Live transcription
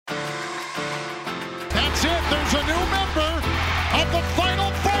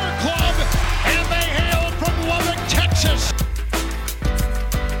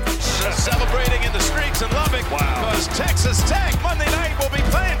Because Texas Tech Monday night will be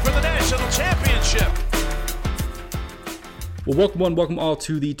playing for the national championship. Well, welcome all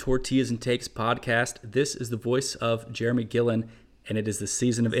to the Tortillas and Takes podcast. This is the voice of Jeremy Gillen, and it is the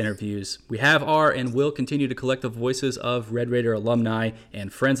season of interviews. We have and will continue to collect the voices of Red Raider alumni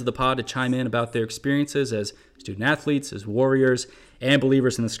and friends of the pod to chime in about their experiences as student athletes, as warriors, and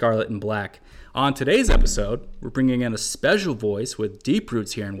believers in the Scarlet and Black. On today's episode, we're bringing in a special voice with deep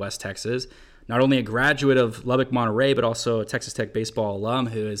roots here in West Texas. Not only a graduate of Lubbock Monterey, but also a Texas Tech baseball alum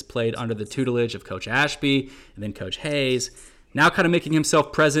who has played under the tutelage of Coach Ashby and then Coach Hayes. Now kind of making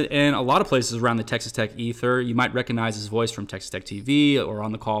himself present in a lot of places around the Texas Tech ether. You might recognize his voice from Texas Tech TV or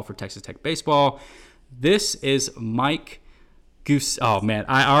on the call for Texas Tech baseball. This is Mike Goose. Oh man,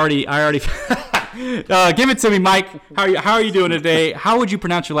 I already give it to me, Mike. How are you doing today? How would you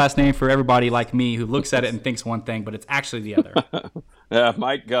pronounce your last name for everybody like me who looks at it and thinks one thing, but it's actually the other? Yeah,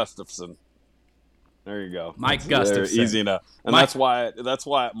 Mike Gustafson. There you go. Mike Gustafson. Easy enough. And that's why it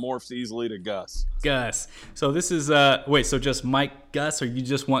morphs easily to Gus. Gus. So this is so just Mike Gus, or you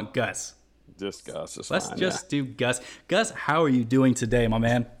just want Gus? Just Gus. Let's do Gus. Gus, how are you doing today, my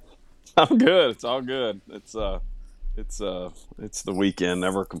man? I'm good. It's all good. It's the weekend.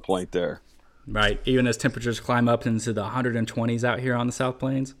 Never a complaint there. Right. Even as temperatures climb up into the 120s out here on the South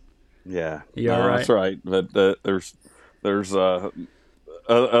Plains. Yeah. You all right? That's right. But there's other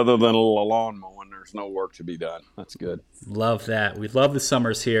than a little lawn mowing, there's no work to be done. That's good. Love that. We love the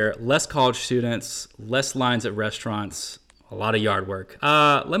summers here. Less college students, less lines at restaurants, a lot of yard work.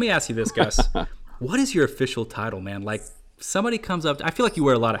 Let me ask you this, Gus. What is your official title, man? Like, somebody comes up, I feel like you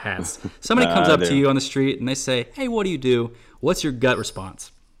wear a lot of hats. Somebody comes up to you on the street and they say, hey, what do you do? What's your gut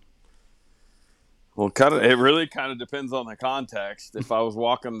response? Well, it really kind of depends on the context. If I was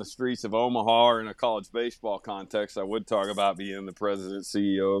walking the streets of Omaha or in a college baseball context, I would talk about being the president,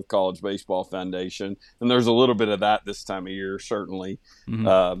 CEO of College Baseball Foundation. And there's a little bit of that this time of year, certainly.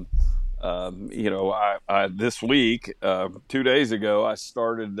 Mm-hmm. I this week, 2 days ago, I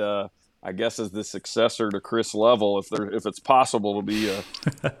started, I guess, as the successor to Chris Level. If it's possible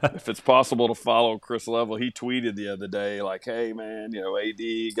to follow Chris Level, he tweeted the other day like, "Hey man,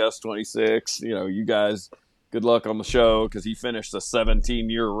 AD Gus 26, you guys, good luck on the show," because he finished a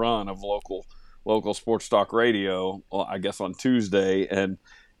 17-year run of local sports talk radio, I guess on Tuesday, and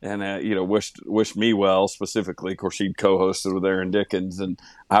wished me well specifically. Of course, he'd co-hosted with Aaron Dickens, and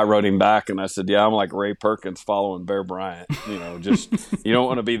I wrote him back and I said, yeah, I'm like Ray Perkins following Bear Bryant. Just you don't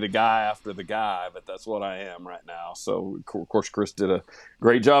want to be the guy after the guy, but that's what I am right now. So of course, Chris did a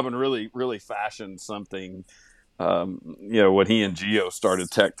great job and really, really fashioned something. When he and Gio started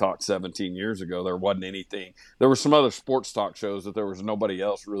Tech Talk 17 years ago, there wasn't anything. There were some other sports talk shows that there was nobody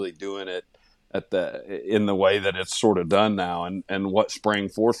else really doing it in the way that it's sort of done now, and what sprang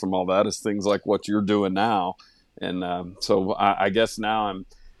forth from all that is things like what you're doing now. And so I guess now I'm,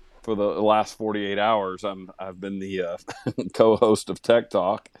 for the last 48 hours, I've been the co-host of Tech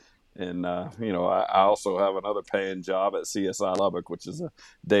Talk, and I also have another paying job at CSI Lubbock, which is a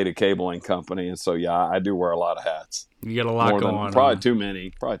data cabling company, and so yeah, I do wear a lot of hats. You got a lot going on. Probably too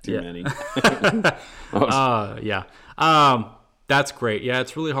many. Yeah. That's great. Yeah,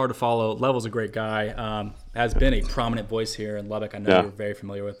 it's really hard to follow. Level's a great guy. Has been a prominent voice here in Lubbock. I know you're very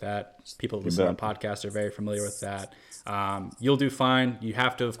familiar with that. People who listen on podcasts are very familiar with that. You'll do fine. You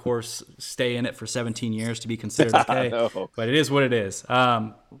have to, of course, stay in it for 17 years to be considered okay. But it is what it is.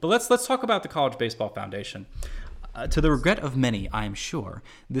 But let's talk about the College Baseball Foundation. To the regret of many, I am sure,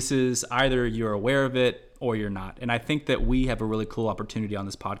 this is either you're aware of it or you're not. And I think that we have a really cool opportunity on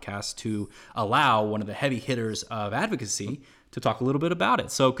this podcast to allow one of the heavy hitters of advocacy to talk a little bit about it.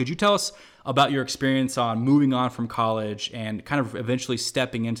 So could you tell us about your experience on moving on from college and kind of eventually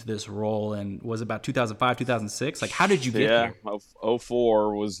stepping into this role? And was it about 2005, 2006? Like, how did you get here?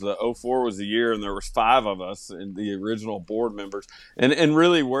 04 was the year, and there was 5 of us in the original board members. And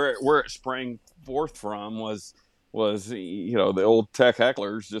really where it sprang forth from was the old Tech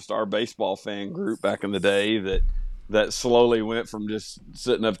hecklers, just our baseball fan group back in the day that slowly went from just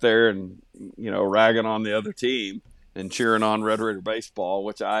sitting up there and ragging on the other team and cheering on Red Raider baseball,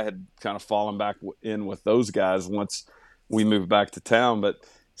 which I had kind of fallen back in with those guys once we moved back to town. But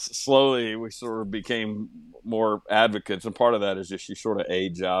slowly we sort of became more advocates, and part of that is just you sort of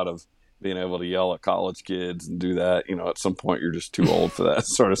age out of being able to yell at college kids and do that. At some point you're just too old for that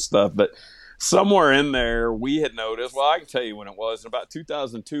sort of stuff. But somewhere in there we had noticed, well, I can tell you when it was, in about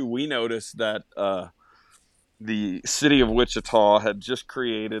 2002, we noticed that the city of Wichita had just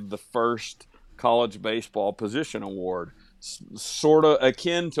created the first college baseball position award, sort of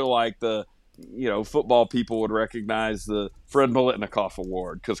akin to like the football people would recognize the Fred Biletnikoff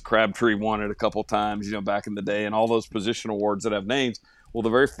Award because Crabtree won it a couple times, back in the day, and all those position awards that have names. Well, the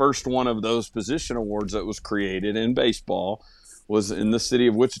very first one of those position awards that was created in baseball was in the city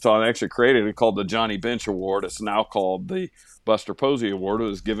of Wichita. And actually created it called the Johnny Bench Award. It's now called the Buster Posey Award. It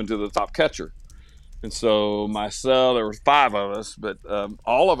was given to the top catcher. And so there were 5 of us, but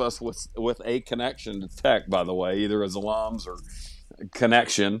all of us with a connection to Tech, by the way, either as alums or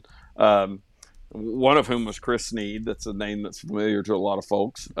connection. One of whom was Chris Sneed. That's a name that's familiar to a lot of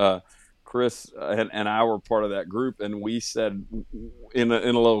folks. Chris and I were part of that group, and we said in a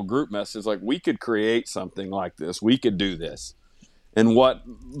little group message, like, we could create something like this. We could do this. And what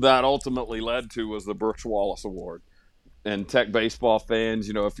that ultimately led to was the Brooks Wallace Award. And Tech baseball fans,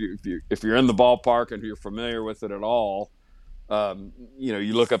 if you're in the ballpark and you're familiar with it at all,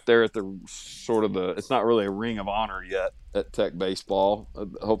 you look up there at the it's not really a ring of honor yet at Tech baseball.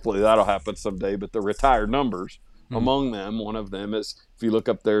 Hopefully that'll happen someday. But the retired numbers, among them, one of them is, if you look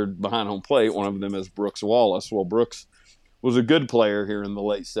up there behind home plate, one of them is Brooks Wallace. Well, Brooks was a good player here in the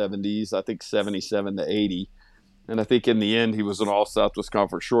late 70s, I think 77 to 80. And I think in the end he was an all-Southwest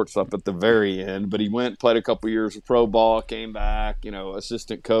Conference shortstop at the very end. But he went, played a couple years of pro ball, came back,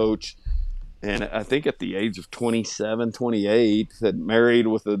 assistant coach. And I think at the age of 27, 28, had married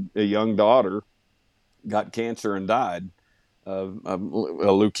with a young daughter, got cancer and died. A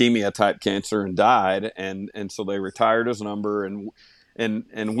leukemia type cancer and died, and so they retired his number, and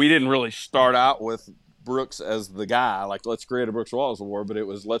we didn't really start out with Brooks as the guy, like, let's create a Brooks Wallace Award, but it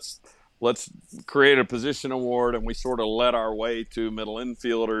was let's create a position award, and we sort of led our way to middle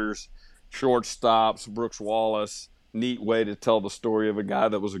infielders, shortstops, Brooks Wallace. Neat way to tell the story of a guy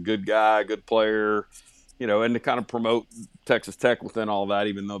that was a good guy, good player, and to kind of promote Texas Tech within all that,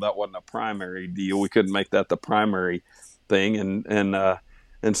 even though that wasn't a primary deal. We couldn't make that the primary thing.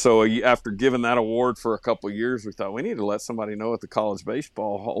 And so after giving that award for a couple of years, we thought we need to let somebody know at the College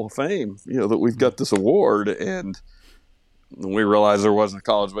Baseball Hall of Fame, that we've got this award. And we realized there wasn't a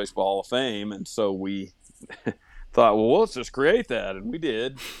College Baseball Hall of Fame. And so we thought, well, let's just create that. And we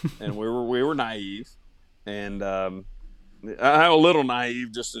did. And we were naive. And I'm a little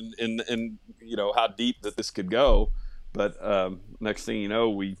naive just in how deep that this could go. But next thing you know,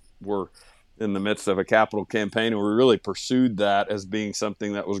 we were in the midst of a capital campaign, and we really pursued that as being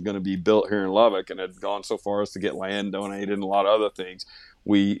something that was going to be built here in Lubbock, and had gone so far as to get land donated and a lot of other things.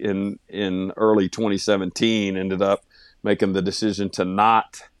 We, in early 2017, ended up making the decision to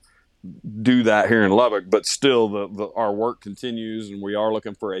not do that here in Lubbock, but still our work continues, and we are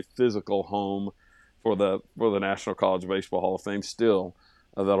looking for a physical home for the National College Baseball Hall of Fame still.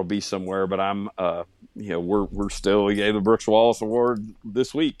 That'll be somewhere, but we gave the Brooks Wallace Award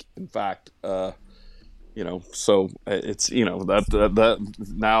this week. In fact, so it's, that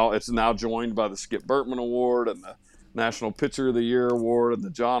now it's now joined by the Skip Bertman Award and the National Pitcher of the Year Award and the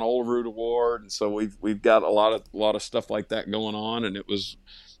John Olerud Award. And so we've got a lot of stuff like that going on. And it was,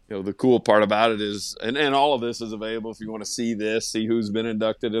 the cool part about it is, and all of this is available if you want to see who's been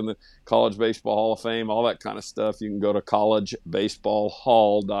inducted in the College Baseball Hall of Fame, all that kind of stuff. You can go to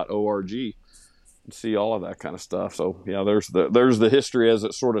collegebaseballhall.org and see all of that kind of stuff. So yeah, there's the history as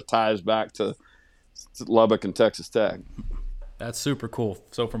it sort of ties back to Lubbock and Texas Tech. That's super cool.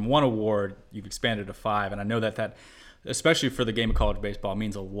 So from one award, you've expanded to 5, and I know that especially for the game of college baseball,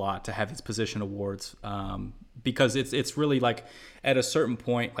 means a lot to have these position awards, because it's really, like, at a certain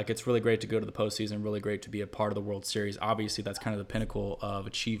point, like, it's really great to go to the postseason, really great to be a part of the World Series. Obviously, that's kind of the pinnacle of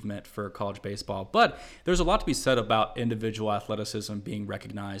achievement for college baseball. But there's a lot to be said about individual athleticism being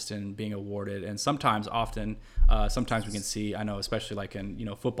recognized and being awarded. And sometimes we can see, I know, especially like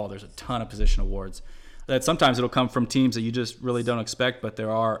in football, there's a ton of position awards that sometimes it'll come from teams that you just really don't expect, but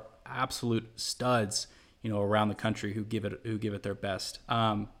there are absolute studs around the country who give it their best.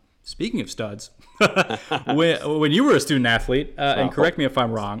 Speaking of studs, when you were a student athlete, and correct me if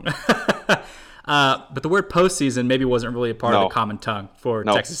I'm wrong, but the word postseason maybe wasn't really a part of the common tongue for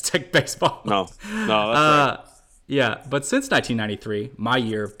Texas Tech baseball. No, that's right. Yeah, but since 1993, my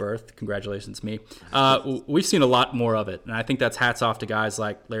year of birth, congratulations me, we've seen a lot more of it. And I think that's hats off to guys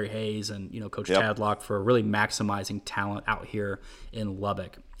like Larry Hayes and Coach Tadlock for really maximizing talent out here in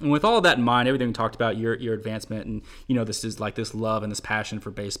Lubbock. And with all of that in mind, everything we talked about, your advancement, and this is like this love and this passion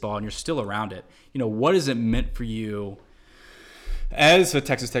for baseball, and you're still around it. What has it meant for you as a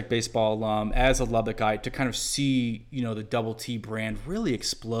Texas Tech baseball alum, as a Lubbockite, to kind of see, the Double T brand really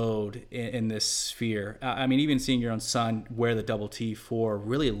explode in this sphere? I mean, even seeing your own son wear the Double T for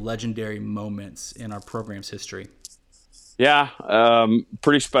really legendary moments in our program's history. Yeah,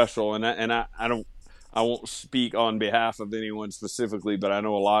 pretty special. And I I won't speak on behalf of anyone specifically, but I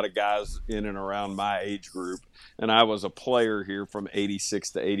know a lot of guys in and around my age group. And I was a player here from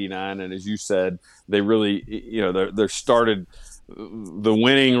 86 to 89. And as you said, they really, they're started – the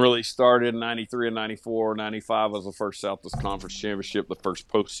winning really started in 93 and 94. 95 was the first Southwest Conference Championship, the first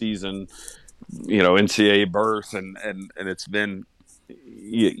postseason, NCAA berth. And it's been,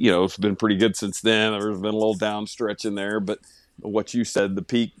 it's been pretty good since then. There's been a little down stretch in there, but what you said, the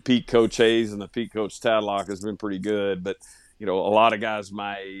peak Coach Hayes and the peak Coach Tadlock has been pretty good. But, a lot of guys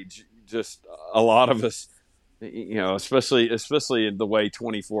my age, just a lot of us, especially in the way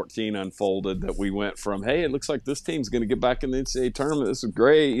 2014 unfolded, that we went from, hey, it looks like this team's going to get back in the NCAA tournament. This is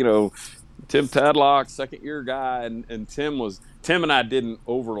great. Tim Tadlock, second-year guy, and Tim and I didn't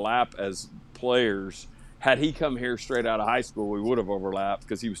overlap as players. Had he come here straight out of high school, we would have overlapped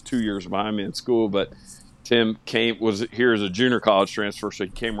because he was 2 years behind me in school. But Tim was here as a junior college transfer, so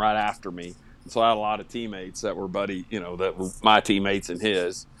he came right after me. And so I had a lot of teammates that were that were my teammates and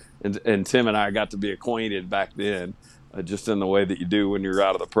his. And Tim and I got to be acquainted back then, just in the way that you do when you're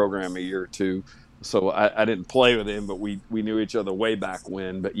out of the program a year or two. So I didn't play with him, but we knew each other way back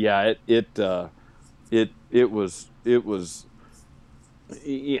when. But yeah, it was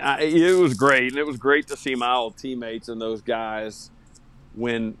great, and it was great to see my old teammates and those guys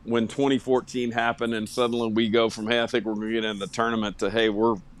when 2014 happened, and suddenly we go from, hey, I think we're going to get in the tournament, to, hey,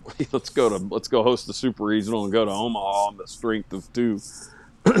 let's go host the Super Regional and go to Omaha on the strength of two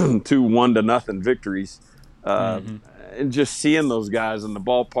 1-0 victories, and just seeing those guys in the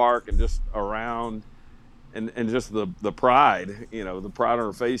ballpark and just around, and just the pride, the pride on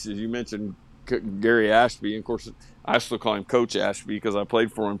our faces. You mentioned Gary Ashby, and of course I still call him Coach Ashby because I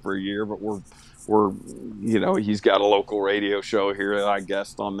played for him for a year, but he's got a local radio show here that I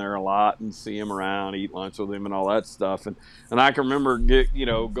guest on there a lot and see him around, eat lunch with him and all that stuff. And I can remember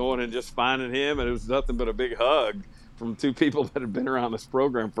going and just finding him, and it was nothing but a big hug from two people that had been around this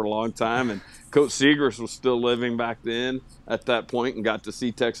program for a long time. And Coach Segrist was still living back then at that point, and got to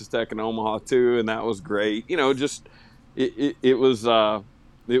see Texas Tech and Omaha too, and that was great. It was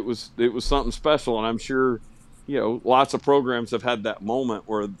something special, and I'm sure lots of programs have had that moment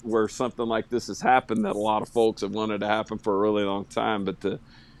where something like this has happened that a lot of folks have wanted to happen for a really long time. But to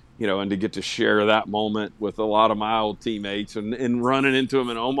get to share that moment with a lot of my old teammates and running into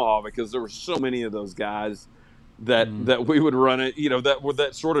them in Omaha, because there were so many of those guys that we would run it, that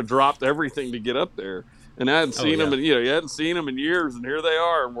sort of dropped everything to get up there. And I hadn't seen them, and you hadn't seen them in years, and here they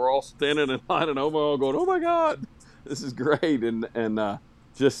are, and we're all standing in line in Omaha going, "Oh my God, this is great!" and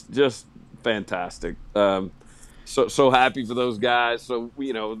just fantastic. So happy for those guys. So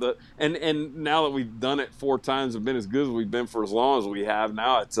and now that we've done it 4 times and been as good as we've been for as long as we have,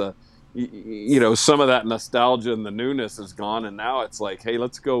 now it's some of that nostalgia and the newness is gone, and now it's like, hey,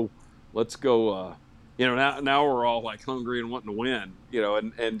 let's go. Now we're all like hungry and wanting to win.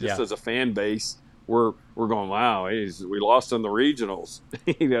 And just as a fan base, we're going, wow, we lost in the regionals.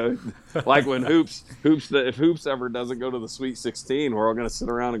 Like when if hoops ever doesn't go to the Sweet 16, we're all going to sit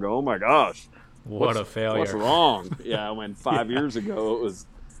around and go, oh my gosh. What a failure. What's wrong? Yeah, when 5 years ago it was,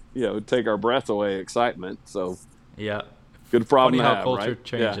 take our breath away excitement. So yeah, good problem funny to how have, culture right?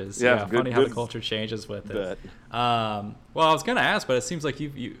 changes. Yeah, funny how the culture changes with it. Well, I was going to ask, but it seems like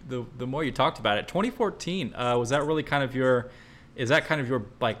the more you talked about it, 2014, was that really kind of your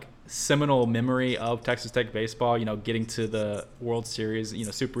like seminal memory of Texas Tech baseball, getting to the World Series,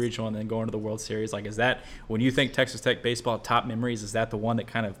 Super Regional, and then going to the World Series? Like, is that, when you think Texas Tech baseball top memories, is that the one that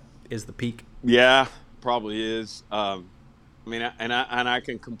kind of is the peak? Yeah, probably is. I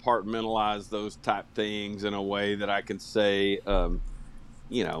can compartmentalize those type things in a way that I can say, if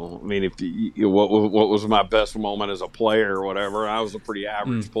what was my best moment as a player or whatever, I was a pretty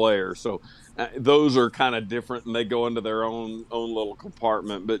average player. So those are kind of different, and they go into their own little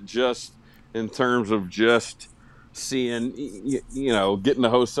compartment. But just in terms of just seeing, getting to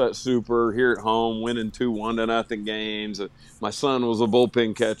host that Super here at home, winning 2 1-0 games. My son was a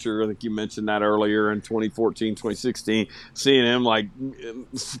bullpen catcher. I think you mentioned that earlier in 2014, 2016. Seeing him like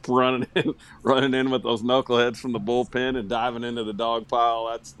running in with those knuckleheads from the bullpen and diving into the dog pile.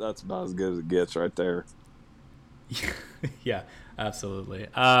 That's about as good as it gets right there. Yeah, absolutely.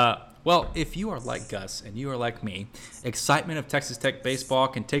 Well, if you are like Gus and you are like me, excitement of Texas Tech baseball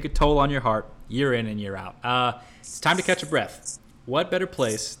can take a toll on your heart year in and year out. It's time to catch a breath. What better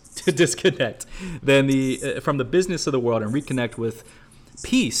place to disconnect than from the business of the world and reconnect with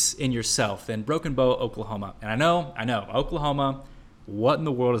peace in yourself than Broken Bow, Oklahoma. And I know, Oklahoma, what in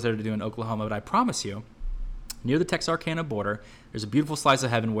the world is there to do in Oklahoma? But I promise you, Near the Texarkana border, there's a beautiful slice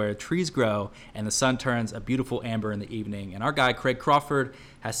of heaven where trees grow and the sun turns a beautiful amber in the evening. And our guy, Craig Crawford,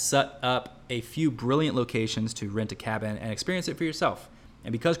 has set up a few brilliant locations to rent a cabin and experience it for yourself.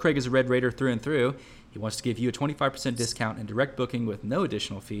 And because Craig is a Red Raider through and through, he wants to give you a 25% discount and direct booking with no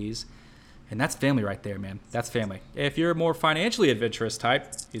additional fees. And that's family right there, man. That's family. If you're a more financially adventurous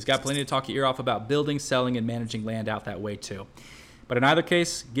type, he's got plenty to talk your ear off about building, selling, and managing land out that way too. But in either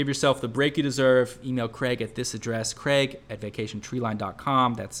case, give yourself the break you deserve. Email Craig at this address,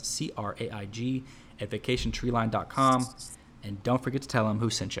 craig@vacationtreeline.com. That's CRAIG at vacationtreeline.com. And don't forget to tell him who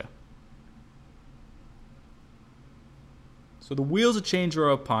sent you. So the wheels of change are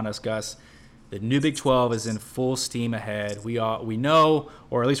upon us, Gus. The new Big 12 is in full steam ahead. We know,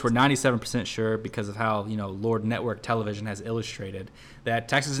 or at least we're 97% sure because of how Lord Network Television has illustrated, that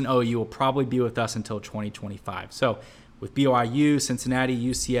Texas and OU will probably be with us until 2025. So with BYU, Cincinnati,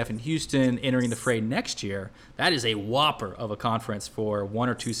 UCF, and Houston entering the fray next year, that is a whopper of a conference for 1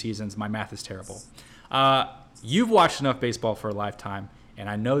 or 2 seasons. My math is terrible. You've watched enough baseball for a lifetime, and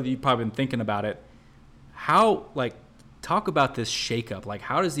I know that you've probably been thinking about it. Talk about this shakeup.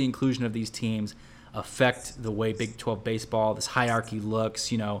 How does the inclusion of these teams affect the way Big 12 baseball, this hierarchy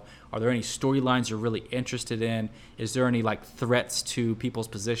looks? Are there any storylines you're really interested in? Is there any threats to people's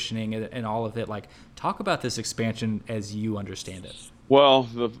positioning and all of it? Talk about this expansion as you understand it. Well,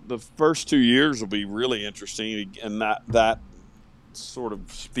 the first 2 years will be really interesting, and that sort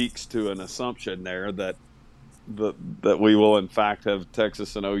of speaks to an assumption there that we will in fact have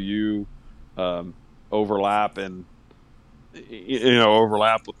Texas and OU overlap and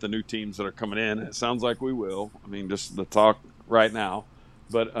overlap with the new teams that are coming in. It sounds like we will. I mean, just the talk right now.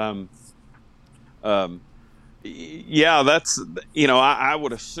 But yeah, that's I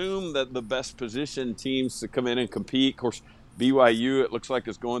would assume that the best positioned teams to come in and compete. Of course, BYU, it looks like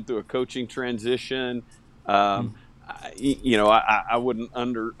is going through a coaching transition. I wouldn't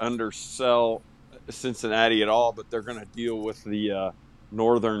undersell Cincinnati at all, but they're going to deal with the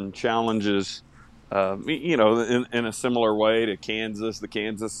northern challenges, in a similar way to Kansas, the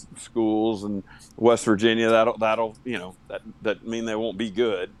Kansas schools, and West Virginia. That'll that mean they won't be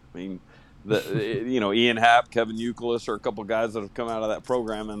good. I mean, Ian Happ, Kevin Youkilis are a couple guys that have come out of that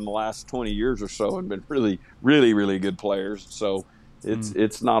program in the last 20 years or so and been really, really, really good players. So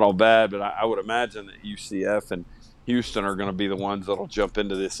it's not all bad, but I would imagine that UCF and Houston are going to be the ones that'll jump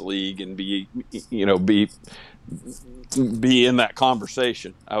into this league and be in that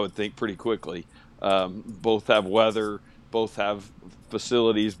conversation, I would think, pretty quickly. Both have weather, both have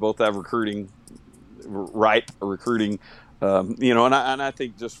facilities, both have recruiting, and I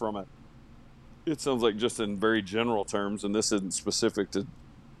think just from it sounds like just in very general terms, and this isn't specific to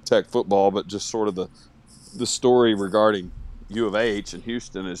Tech football, but just sort of the story regarding U of H and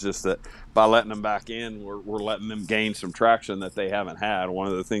Houston is just that by letting them back in, we're letting them gain some traction that they haven't had. One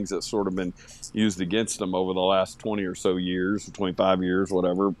of the things that's sort of been used against them over the last 20 or so years, 25 years,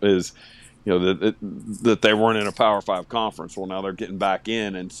 whatever, is that they weren't in a Power 5 conference. Well, now they're getting back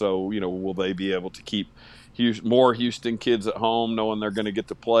in, and so will they be able to keep more Houston kids at home, knowing they're going to get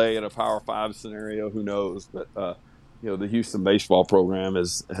to play in a Power 5 scenario? Who knows? But the Houston baseball program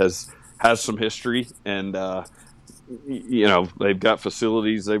has some history, and they've got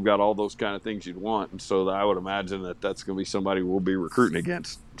facilities, they've got all those kind of things you'd want, and so I would imagine that that's going to be somebody we'll be recruiting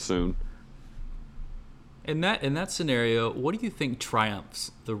against soon. In that scenario, what do you think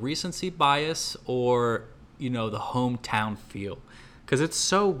triumphs, the recency bias or the hometown feel? Because it's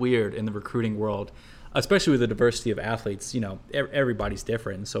so weird in the recruiting world, especially with the diversity of athletes. Everybody's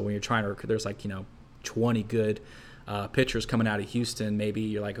different, and so when you're trying to recruit, there's 20 good pitchers coming out of Houston. Maybe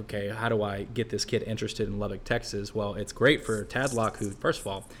you're like, okay, how do I get this kid interested in Lubbock, Texas? Well, it's great for Tadlock, who, first of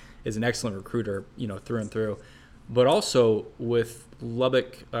all, is an excellent recruiter, through and through. But also with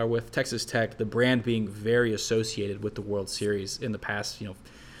Lubbock, with Texas Tech, the brand being very associated with the World Series in the past,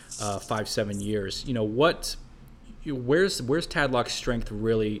 5-7 years. Where's Tadlock's strength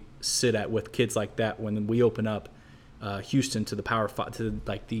really sit at with kids like that when we open up Houston to the Power 5, to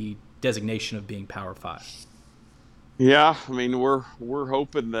the designation of being Power 5? Yeah, I mean, we're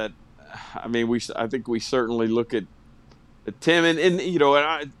hoping that. I mean, I think we certainly look at Tim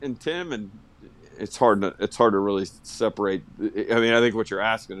and Tim, and it's hard to really separate. I mean, I think what you're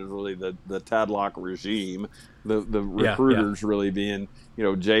asking is really the Tadlock regime, the recruiters really being,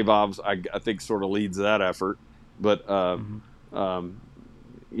 J Bob's. I think sort of leads that effort, but Gardner's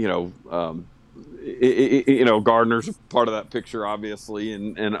a part of that picture, obviously,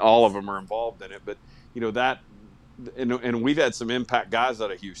 and all of them are involved in it. But and we've had some impact guys out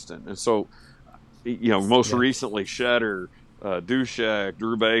of Houston, and so recently Shedder, Dushek,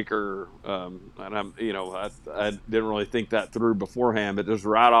 Drew Baker, and I didn't really think that through beforehand, but just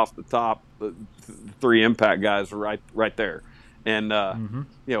right off the top, the three impact guys were right there, and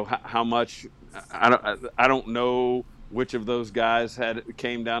how much I don't know which of those guys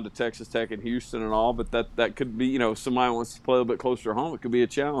came down to Texas Tech and Houston and all, but that could be, somebody wants to play a little bit closer to home, it could be a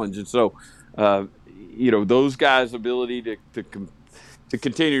challenge, and so those guys' ability to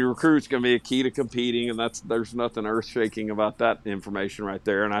continue to recruit is going to be a key to competing, and there's nothing earth-shaking about that information right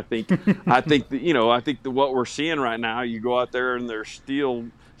there. And I think that what we're seeing right now, you go out there and there's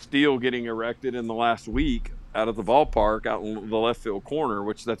steel getting erected in the last week out of the ballpark out in the left field corner,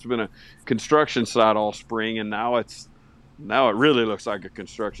 which that's been a construction site all spring, and now it really looks like a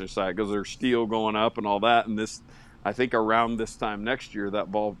construction site because there's steel going up and all that. And I think around this time next year,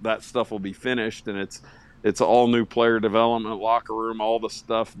 that stuff will be finished, and it's all new player development, locker room, all the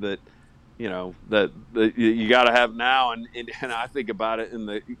stuff that that you got to have now. And I think about it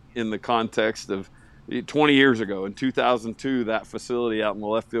in the context of 20 years ago in 2002, that facility out in the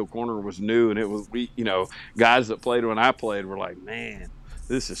left field corner was new, and it was guys that played when I played were like, man,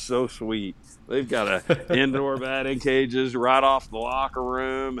 this is so sweet. They've got indoor batting cages right off the locker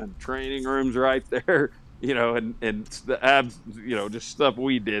room and training rooms right there, and just stuff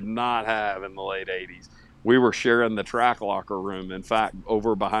we did not have in the late 80s. We were sharing the track locker room. In fact,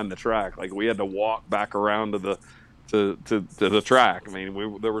 over behind the track, like we had to walk back around to the track. I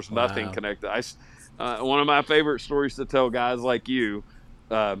mean, there was nothing connected. One of my favorite stories to tell guys like you,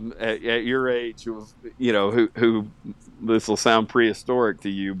 at your age, who this will sound prehistoric to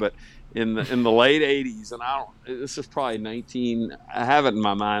you, but in the late 80s, and this is probably I have it in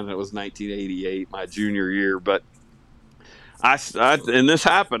my mind that it was 1988, my junior year, but and this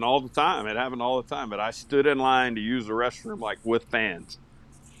happened all the time. It happened all the time. But I stood in line to use the restroom like with fans.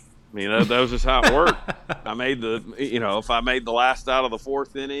 I mean, that was just how it worked. I made if I made the last out of the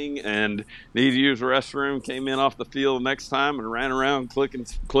fourth inning and needed to use the restroom, came in off the field the next time and ran around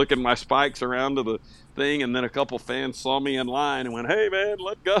clicking my spikes around to the thing, and then a couple fans saw me in line and went, "Hey man,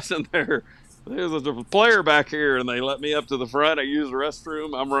 let Gus in there. There's a player back here," and they let me up to the front. I use the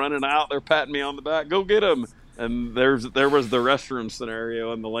restroom. I'm running out. They're patting me on the back. Go get him. And there was the restroom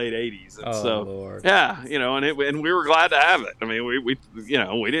scenario in the late 80s. And Lord. Yeah, and we were glad to have it. I mean, we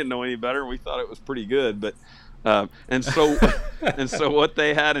didn't know any better. We thought it was pretty good. But and so what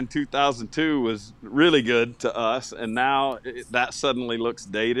they had in 2002 was really good to us. And now that suddenly looks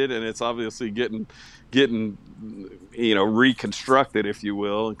dated, and it's obviously getting reconstructed, if you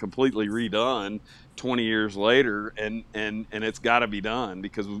will, and completely redone 20 years later, and it's got to be done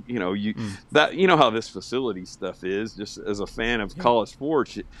because how this facility stuff is. Just as a fan of college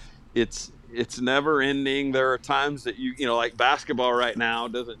sports, it's never ending. There are times that like basketball right now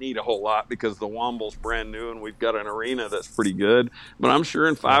doesn't need a whole lot because the Womble's brand new and we've got an arena that's pretty good. But I'm sure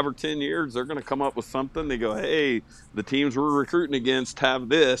in 5 or 10 years they're going to come up with something. They go, hey, the teams we're recruiting against have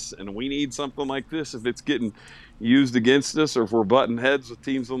this, and we need something like this if it's getting used against us, or if we're butting heads with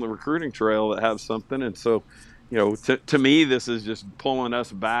teams on the recruiting trail that have something. And so, to me, this is just pulling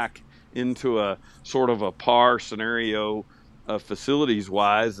us back into a sort of a par scenario facilities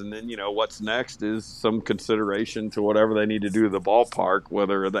wise. And then, what's next is some consideration to whatever they need to do to the ballpark,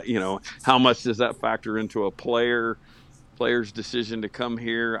 whether that, how much does that factor into a player's decision to come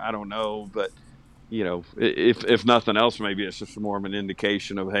here? I don't know, but if nothing else, maybe it's just more of an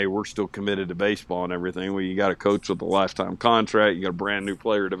indication of, hey, we're still committed to baseball and everything. Well, you got a coach with a lifetime contract, you got a brand new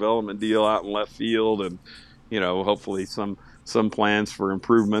player development deal out in left field, and hopefully some plans for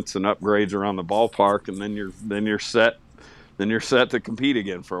improvements and upgrades around the ballpark, and then you're set to compete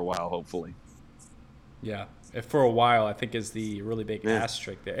again for a while, hopefully. Yeah, for a while, I think is the really big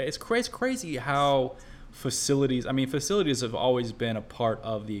asterisk there. It's crazy how facilities have always been a part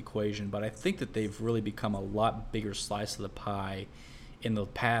of the equation, but I think that they've really become a lot bigger slice of the pie in the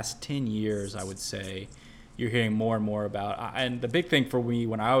past 10 years, I would say. You're hearing more and more about, and the big thing for me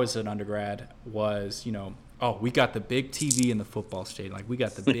when I was an undergrad was, we got the big TV in the football stadium. Like, we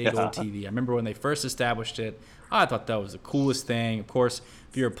got the big old TV. I remember when they first established it, I thought that was the coolest thing. Of course,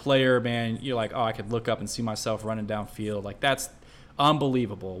 if you're a player, man, you're like, I could look up and see myself running downfield. Like, that's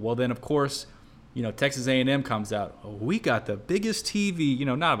unbelievable. Well, then, of course, Texas A&M comes out, we got the biggest TV,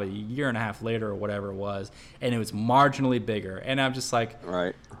 not a year and a half later or whatever it was, and it was marginally bigger. And I'm just like,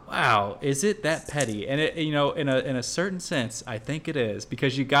 right. Wow, is it that petty? And it, in a certain sense, I think it is,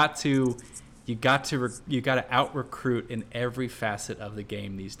 because you got to out recruit in every facet of the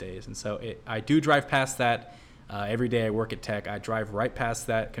game these days. And so I do drive past that every day. I work at Tech. I drive right past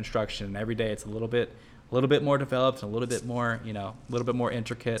that construction, and every day it's a little bit more developed and a little bit more, a little bit more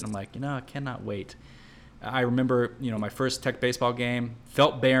intricate. And I'm like, I cannot wait I remember, my first Tech baseball game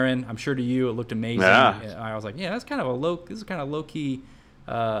felt barren. I'm sure to you it looked amazing. Yeah. I was like, yeah, this is kind of low key.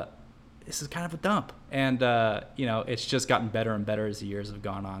 This is kind of a dump. And, it's just gotten better and better as the years have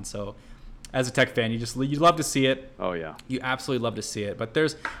gone on. So as a Tech fan, you love to see it. Oh, yeah. You absolutely love to see it. But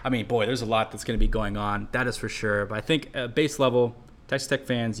there's a lot that's going to be going on. That is for sure. But I think at base level, Texas Tech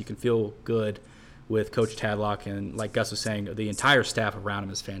fans, you can feel good with Coach Tadlock. And like Gus was saying, the entire staff around him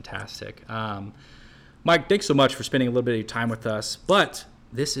is fantastic. Mike, thanks so much for spending a little bit of your time with us. But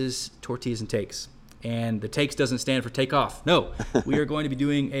this is Tortillas and Takes. And the takes doesn't stand for take off. No, we are going to be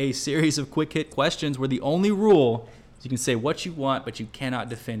doing a series of quick hit questions where the only rule is you can say what you want, but you cannot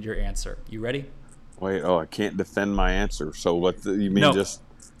defend your answer. You ready? Wait, I can't defend my answer. So what you mean? No. Just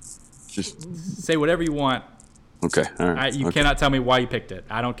say whatever you want. Okay. All right. You cannot tell me why you picked it.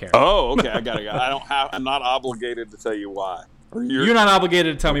 I don't care. Oh, okay. I got it. I'm not obligated to tell you why. You're not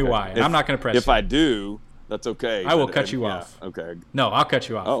obligated to tell me why. And I'm not going to press If you. I do, that's okay. I will cut you off. Okay. No, I'll cut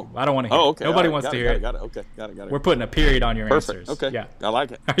you off. Oh. I don't want to hear it. Okay. Nobody Right. wants to hear it. Got it. Okay. Got it. We're putting a period on your Perfect. answers. Okay. Yeah. I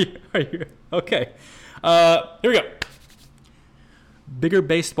like it. Are you okay. Here we go. Bigger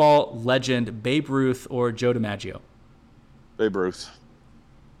baseball legend, Babe Ruth or Joe DiMaggio? Babe Ruth.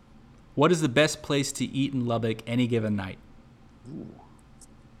 What is the best place to eat in Lubbock any given night?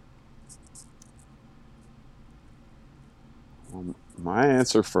 My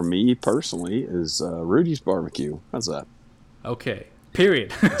answer for me personally is Rudy's Barbecue. How's that? Okay.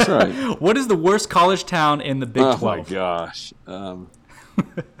 Period. That's right. What is the worst college town in the Big 12? Oh my gosh.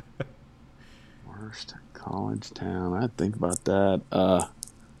 Worst college town. I think about that.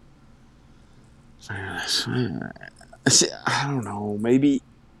 See, I don't know. Maybe.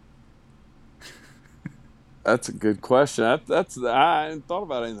 That's a good question. I hadn't thought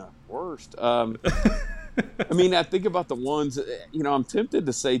about any of the worst. I mean, I think about the ones. I'm tempted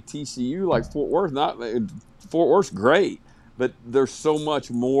to say TCU, like Fort Worth. Fort Worth's great, but there's so much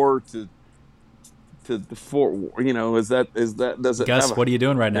more to the Fort. Is that does it? Gus, what are you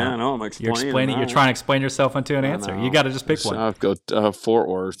doing right now? Yeah, I know. I'm explaining. You're trying to explain yourself into an answer. You got to just pick one. I'll go Fort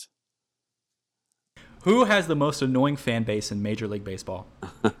Worth. Who has the most annoying fan base in Major League Baseball?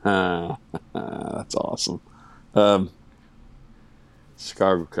 That's awesome.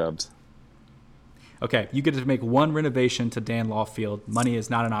 Chicago Cubs. Okay, you get to make one renovation to Dan Law Field. Money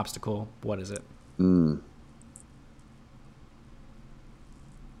is not an obstacle. What is it?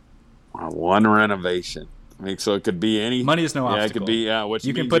 One renovation. I mean, so it could be any. Money is no obstacle. Yeah, it could be. Yeah, what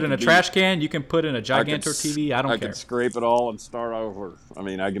you can put in a trash can. You can put in a Gigantor TV. I don't care. I can scrape it all and start over. I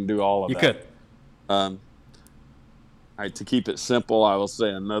mean, I can do all of that. You could. All right, to keep it simple, I will say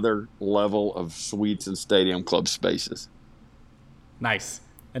another level of suites and stadium club spaces. Nice.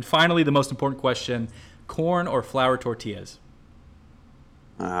 And finally, the most important question, corn or flour tortillas?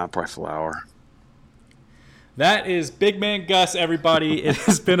 Probably flour. That is Big Man Gus, everybody. It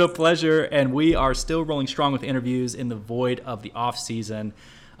has been a pleasure, and we are still rolling strong with interviews in the void of the off-season.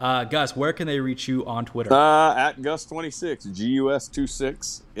 Gus, where can they reach you on Twitter? At Gus26,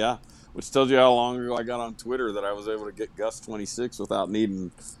 GUS26, yeah. Which tells you how long ago I got on Twitter that I was able to get Gus26 without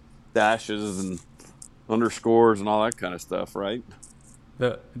needing dashes and underscores and all that kind of stuff, right?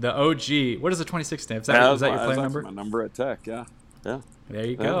 The OG. What does the 26 stand? Is that your play number? My number at Tech, yeah. There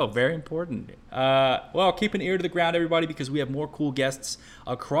you go. Very important. Well, keep an ear to the ground, everybody, because we have more cool guests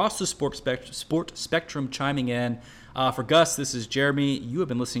across the sport spectrum chiming in. For Gus, this is Jeremy. You have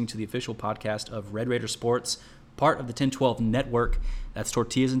been listening to the official podcast of Red Raider Sports, part of the 1012 Network. That's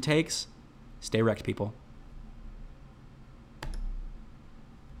Tortillas and Takes. Stay wrecked, people.